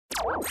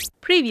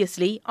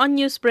Previously on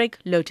Newsbreak,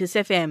 Lotus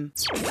FM.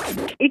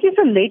 It is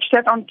alleged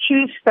that on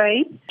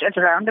Tuesday, at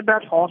around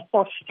about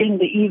 10:30 in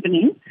the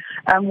evening,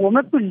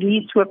 Walmer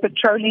police were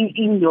patrolling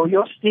in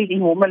Yoyo Street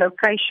in Walmer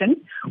location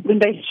when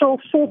they saw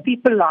 4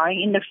 people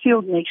lying in the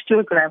field next to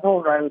a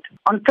gravel road.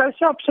 On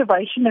closer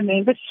observation, the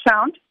members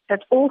found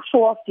that all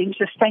 4 of them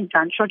sustained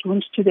gunshot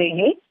wounds to their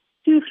head.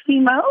 2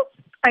 females,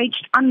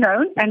 aged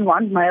unknown, and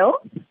 1 male,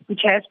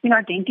 which has been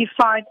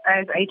identified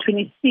as a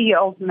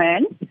 23-year-old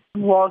man,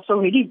 was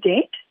already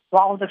dead.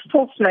 While the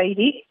 4th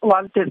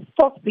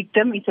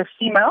victim is a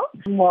female,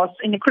 was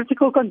in a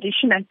critical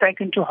condition and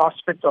taken to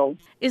hospital.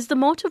 Is the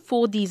motive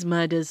for these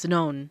murders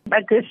known?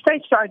 At this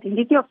stage, the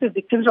identity of the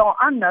victims are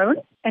unknown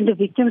and the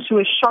victims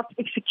were shot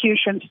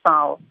execution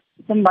style.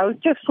 The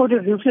motive for the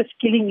ruthless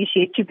killing is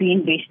yet to be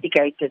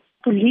investigated.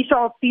 Police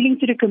are appealing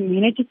to the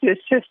community to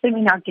assist them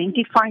in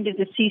identifying the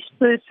deceased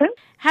person.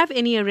 Have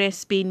any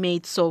arrests been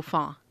made so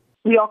far?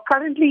 We are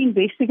currently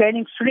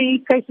investigating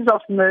 3 cases of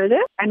murder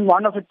and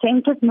 1 of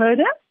attempted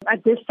murder.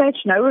 At this stage,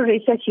 no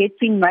arrest has yet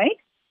been made,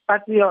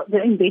 but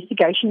the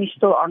investigation is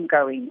still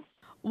ongoing.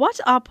 What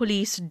are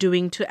police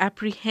doing to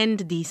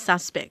apprehend these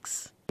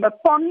suspects?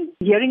 Upon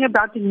hearing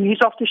about the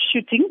news of the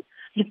shooting,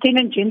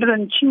 Lieutenant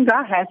General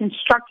Nchinga has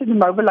instructed the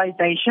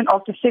mobilization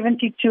of the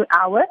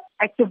 72-hour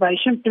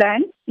activation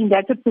plan in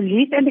that the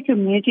police and the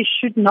community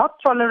should not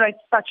tolerate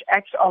such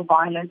acts of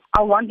violence.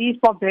 I want these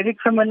barbaric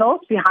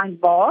criminals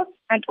behind bars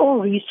and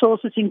all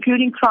resources,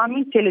 including crime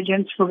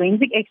intelligence,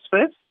 forensic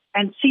experts,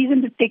 and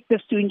seasoned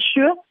detectives to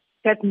ensure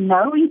that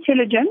no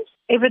intelligence,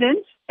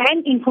 evidence,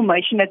 and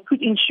information that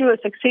could ensure a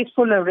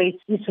successful arrest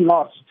is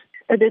lost.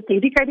 A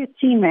dedicated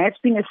team has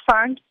been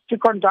assigned to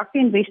conduct the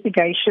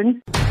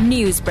investigation.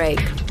 Newsbreak,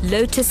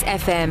 Lotus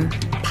FM,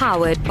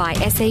 powered by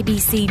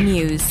SABC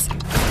News.